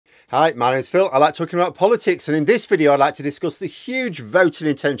Hi, my name's Phil. I like talking about politics, and in this video I'd like to discuss the huge voting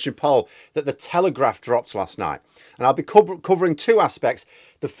intention poll that the Telegraph dropped last night. And I'll be covering two aspects.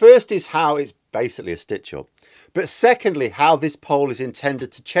 The first is how it's basically a stitch-up, but secondly how this poll is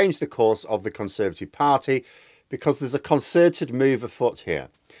intended to change the course of the Conservative Party, because there's a concerted move afoot here.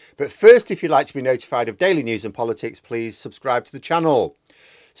 But first, if you'd like to be notified of daily news and politics, please subscribe to the channel.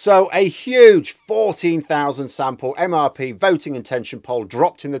 So a huge 14,000 sample MRP voting intention poll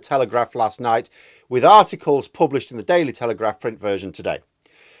dropped in the Telegraph last night, with articles published in the Daily Telegraph print version today.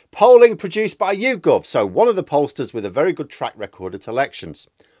 Polling produced by YouGov, so one of the pollsters with a very good track record at elections.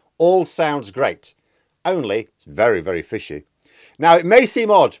 All sounds great, only it's very, very fishy. Now, it may seem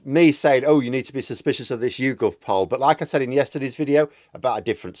odd, me saying, oh, you need to be suspicious of this YouGov poll, but like I said in yesterday's video about a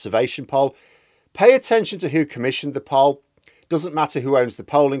different Survation poll, pay attention to who commissioned the poll. Doesn't matter who owns the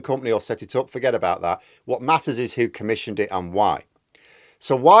polling company or set it up, forget about that. What matters is who commissioned it and why.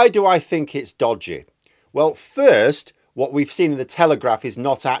 So why do I think it's dodgy? Well, first, what we've seen in the Telegraph is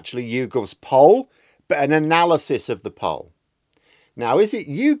not actually YouGov's poll, but an analysis of the poll. Now, is it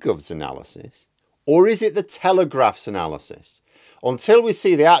YouGov's analysis or is it the Telegraph's analysis? Until we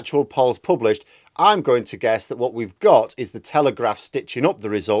see the actual polls published, I'm going to guess that what we've got is the Telegraph stitching up the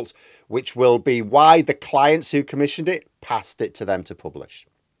results, which will be why the clients who commissioned it passed it to them to publish.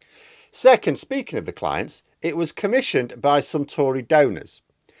 Second, speaking of the clients, it was commissioned by some Tory donors.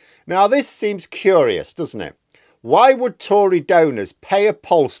 Now, this seems curious, doesn't it? Why would Tory donors pay a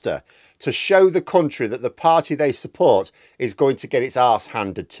pollster to show the country that the party they support is going to get its arse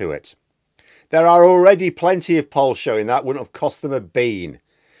handed to it? There are already plenty of polls showing that wouldn't have cost them a bean.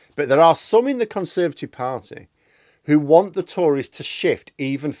 But there are some in the Conservative Party who want the Tories to shift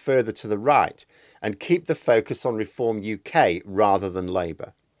even further to the right and keep the focus on Reform UK rather than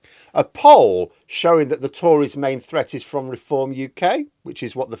Labour. A poll showing that the Tories' main threat is from Reform UK, which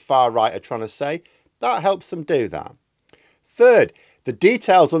is what the far right are trying to say, that helps them do that. Third, the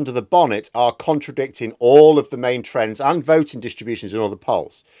details under the bonnet are contradicting all of the main trends and voting distributions in other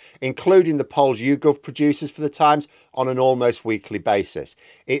polls, including the polls YouGov produces for the Times on an almost weekly basis.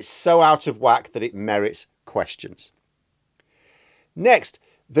 It's so out of whack that it merits questions. Next,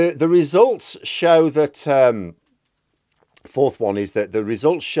 the results show that, fourth one is that the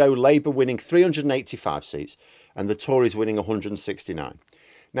results show Labour winning 385 seats and the Tories winning 169.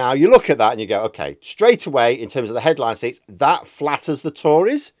 Now, you look at that and you go, OK, straight away, in terms of the headline seats, that flatters the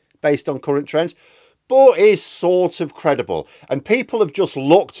Tories based on current trends, but is sort of credible. And people have just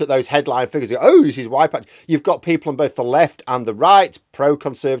looked at those headline figures and go, oh, this is wipeout. You've got people on both the left and the right,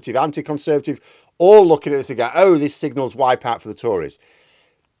 pro-Conservative, anti-Conservative, all looking at this and go, oh, this signals wipeout for the Tories.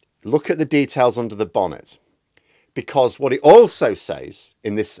 Look at the details under the bonnet. Because what it also says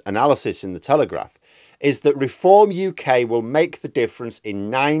in this analysis in the Telegraph is that Reform UK will make the difference in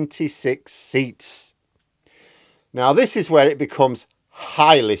 96 seats. Now, this is where it becomes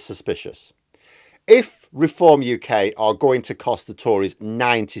highly suspicious. If Reform UK are going to cost the Tories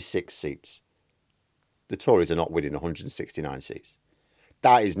 96 seats, the Tories are not winning 169 seats.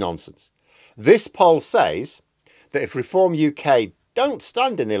 That is nonsense. This poll says that if Reform UK don't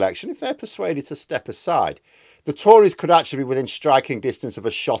stand in the election, if they're persuaded to step aside, the Tories could actually be within striking distance of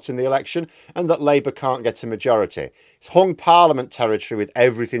a shot in the election and that Labour can't get a majority. It's hung Parliament territory with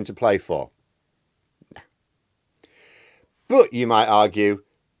everything to play for. But you might argue,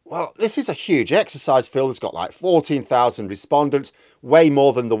 well, this is a huge exercise, Phil. It's got like 14,000 respondents, way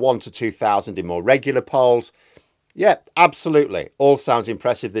more than the 1,000 to 2,000 in more regular polls. Yeah, absolutely. All sounds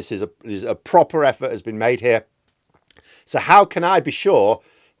impressive. This is a proper effort has been made here. So how can I be sure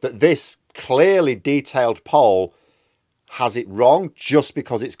that this clearly detailed poll has it wrong just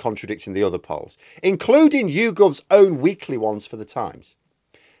because it's contradicting the other polls, including YouGov's own weekly ones for the Times?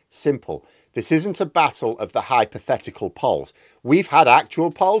 Simple. This isn't a battle of the hypothetical polls. We've had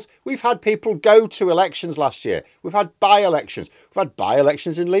actual polls. We've had people go to elections last year. We've had by-elections. We've had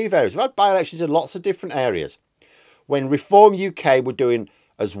by-elections in leave areas. We've had by-elections in lots of different areas. When Reform UK were doing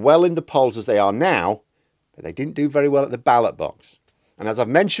as well in the polls as they are now, but they didn't do very well at the ballot box. And as I've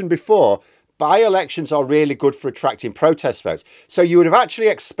mentioned before, by-elections are really good for attracting protest votes. So you would have actually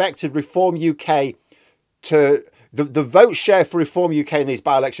expected Reform UK to... The vote share for Reform UK in these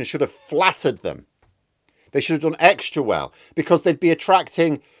by-elections should have flattered them. They should have done extra well because they'd be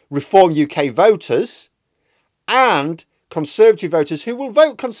attracting Reform UK voters and Conservative voters who will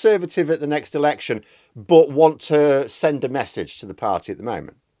vote Conservative at the next election but want to send a message to the party at the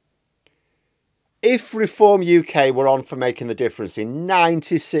moment. If Reform UK were on for making the difference in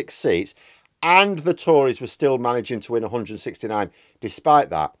 96 seats and the Tories were still managing to win 169 despite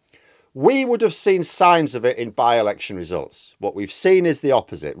that, We would have seen signs of it in by-election results. What we've seen is the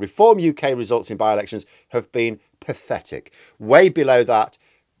opposite. Reform UK results in by-elections have been pathetic, way below that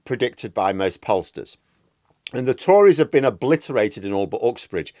predicted by most pollsters. And the Tories have been obliterated in all but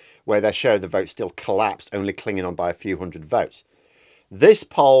Uxbridge, where their share of the vote still collapsed, only clinging on by a few hundred votes. This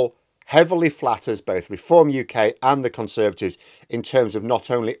poll heavily flatters both Reform UK and the Conservatives in terms of not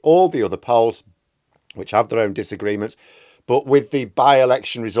only all the other polls, which have their own disagreements, but with the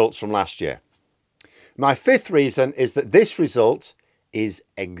by-election results from last year. My fifth reason is that this result is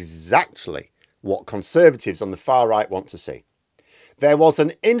exactly what Conservatives on the far right want to see. There was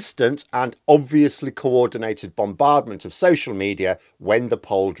an instant and obviously coordinated bombardment of social media when the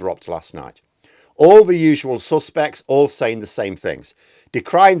poll dropped last night. All the usual suspects all saying the same things,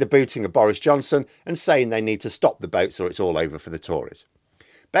 decrying the booting of Boris Johnson and saying they need to stop the boats or it's all over for the Tories.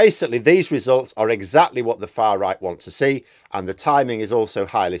 Basically, these results are exactly what the far right want to see, and the timing is also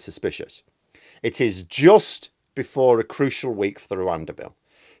highly suspicious. It is just before a crucial week for the Rwanda bill.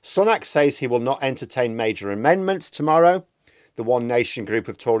 Sunak says he will not entertain major amendments tomorrow. The One Nation group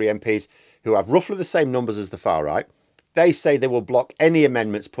of Tory MPs, who have roughly the same numbers as the far right, they say they will block any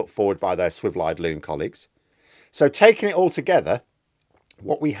amendments put forward by their swivel-eyed loon colleagues. So taking it all together,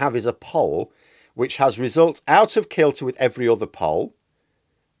 what we have is a poll which has results out of kilter with every other poll,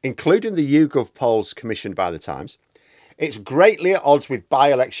 including the YouGov polls commissioned by the Times. It's greatly at odds with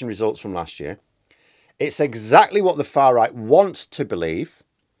by-election results from last year. It's exactly what the far right wants to believe,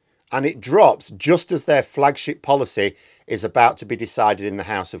 and it drops just as their flagship policy is about to be decided in the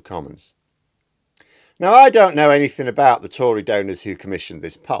House of Commons. Now, I don't know anything about the Tory donors who commissioned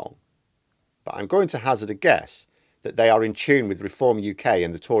this poll, but I'm going to hazard a guess that they are in tune with Reform UK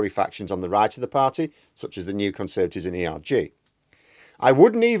and the Tory factions on the right of the party, such as the New Conservatives in ERG. I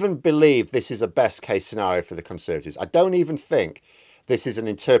wouldn't even believe this is a best case scenario for the Conservatives. I don't even think this is an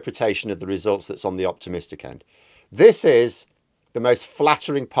interpretation of the results that's on the optimistic end. This is the most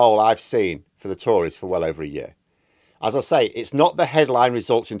flattering poll I've seen for the Tories for well over a year. As I say, it's not the headline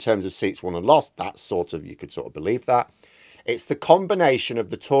results in terms of seats won and lost. That's you could sort of believe that. It's the combination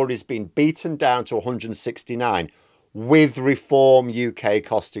of the Tories being beaten down to 169 with Reform UK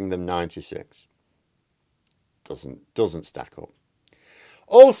costing them 96. Doesn't stack up.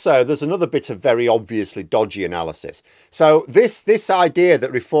 Also, there's another bit of very obviously dodgy analysis. So this idea that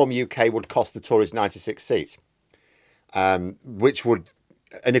Reform UK would cost the Tories 96 seats, which would,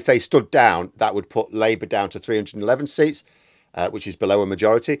 and if they stood down, that would put Labour down to 311 seats, which is below a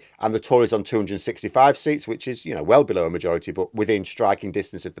majority, and the Tories on 265 seats, which is, well below a majority, but within striking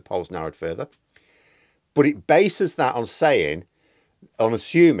distance if the polls narrowed further. But it bases that on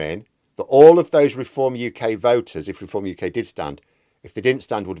assuming that all of those Reform UK voters, if Reform UK did stand, if they didn't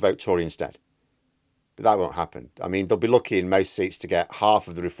stand, would vote Tory instead. But that won't happen. I mean, they'll be lucky in most seats to get half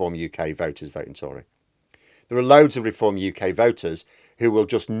of the Reform UK voters voting Tory. There are loads of Reform UK voters who will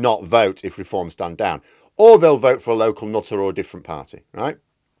just not vote if Reform stand down. Or they'll vote for a local nutter or a different party, right?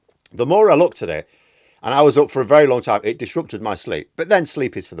 The more I looked at it, and I was up for a very long time, it disrupted my sleep. But then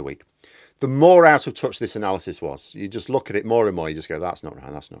sleep is for the weak. The more out of touch this analysis was. You just look at it more and more, you just go, that's not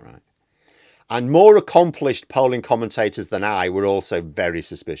right, that's not right. And more accomplished polling commentators than I were also very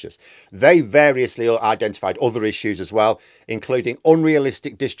suspicious. They variously identified other issues as well, including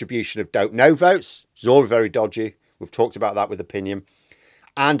unrealistic distribution of don't know votes, which is all very dodgy. We've talked about that with opinion.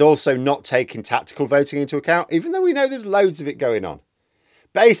 And also not taking tactical voting into account, even though we know there's loads of it going on.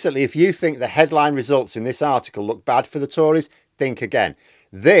 Basically, if you think the headline results in this article look bad for the Tories, think again.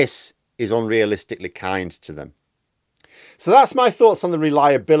 This is unrealistically kind to them. So that's my thoughts on the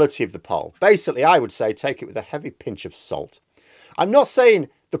reliability of the poll. Basically, I would say take it with a heavy pinch of salt. I'm not saying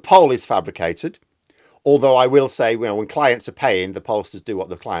the poll is fabricated, although I will say, when clients are paying, the pollsters do what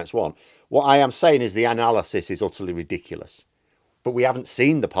the clients want. What I am saying is the analysis is utterly ridiculous. But we haven't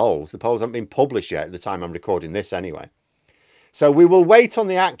seen the polls. The polls haven't been published yet at the time I'm recording this anyway. So we will wait on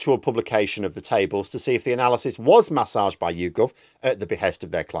the actual publication of the tables to see if the analysis was massaged by YouGov at the behest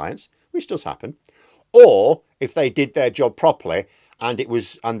of their clients, which does happen, or if they did their job properly and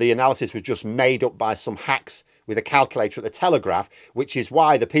the analysis was just made up by some hacks with a calculator at the Telegraph, which is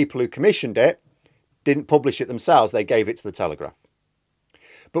why the people who commissioned it didn't publish it themselves. They gave it to the Telegraph.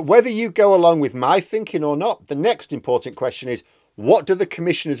 But whether you go along with my thinking or not, the next important question is, what do the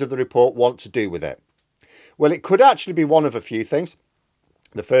commissioners of the report want to do with it? Well, it could actually be one of a few things.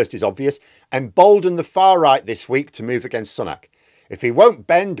 The first is obvious. Embolden the far right this week to move against Sunak. If he won't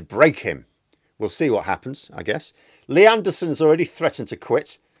bend, break him. We'll see what happens, I guess. Lee Anderson's already threatened to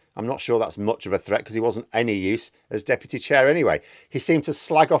quit. I'm not sure that's much of a threat because he wasn't any use as deputy chair anyway. He seemed to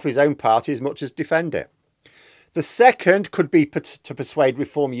slag off his own party as much as defend it. The second could be to persuade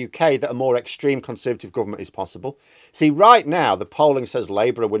Reform UK that a more extreme Conservative government is possible. See, right now, the polling says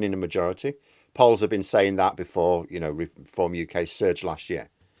Labour are winning a majority. Polls have been saying that before, you know, Reform UK surged last year.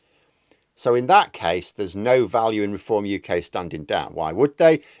 So in that case, there's no value in Reform UK standing down. Why would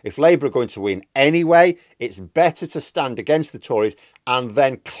they? If Labour are going to win anyway, it's better to stand against the Tories and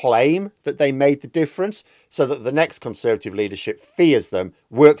then claim that they made the difference so that the next Conservative leadership fears them,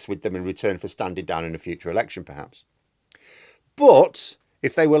 works with them in return for standing down in a future election, perhaps. But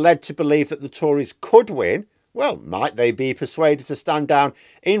if they were led to believe that the Tories could win, well, might they be persuaded to stand down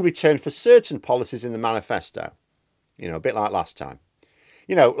in return for certain policies in the manifesto? You know, a bit like last time.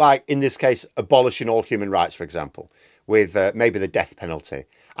 You know, like in this case, abolishing all human rights, for example, with maybe the death penalty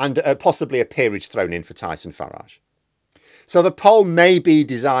and possibly a peerage thrown in for Tyson Farage. So the poll may be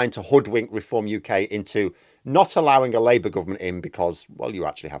designed to hoodwink Reform UK into not allowing a Labour government in because, well, you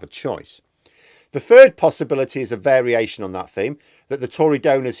actually have a choice. The third possibility is a variation on that theme, that the Tory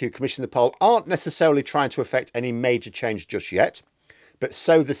donors who commissioned the poll aren't necessarily trying to effect any major change just yet, but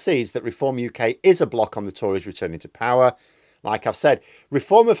sow the seeds that Reform UK is a block on the Tories returning to power. Like I've said,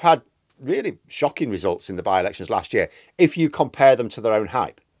 Reform have had really shocking results in the by-elections last year, if you compare them to their own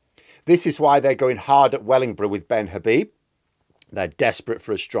hype. This is why they're going hard at Wellingborough with Ben Habib. They're desperate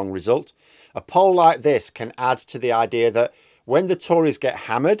for a strong result. A poll like this can add to the idea that when the Tories get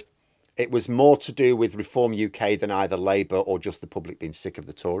hammered, it was more to do with Reform UK than either Labour or just the public being sick of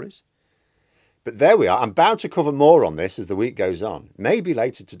the Tories. But there we are. I'm bound to cover more on this as the week goes on. Maybe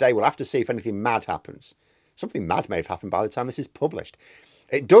later today. We'll have to see if anything mad happens. Something mad may have happened by the time this is published.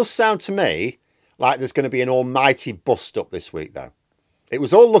 It does sound to me like there's going to be an almighty bust-up this week, though. It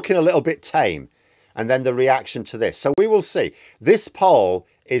was all looking a little bit tame, and then the reaction to this. So we will see. This poll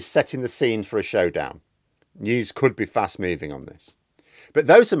is setting the scene for a showdown. News could be fast-moving on this. But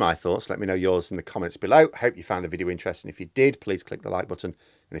those are my thoughts. Let me know yours in the comments below. Hope you found the video interesting. If you did, please click the like button.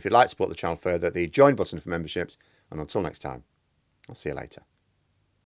 And if you'd like to support the channel further, the join button for memberships. And until next time, I'll see you later.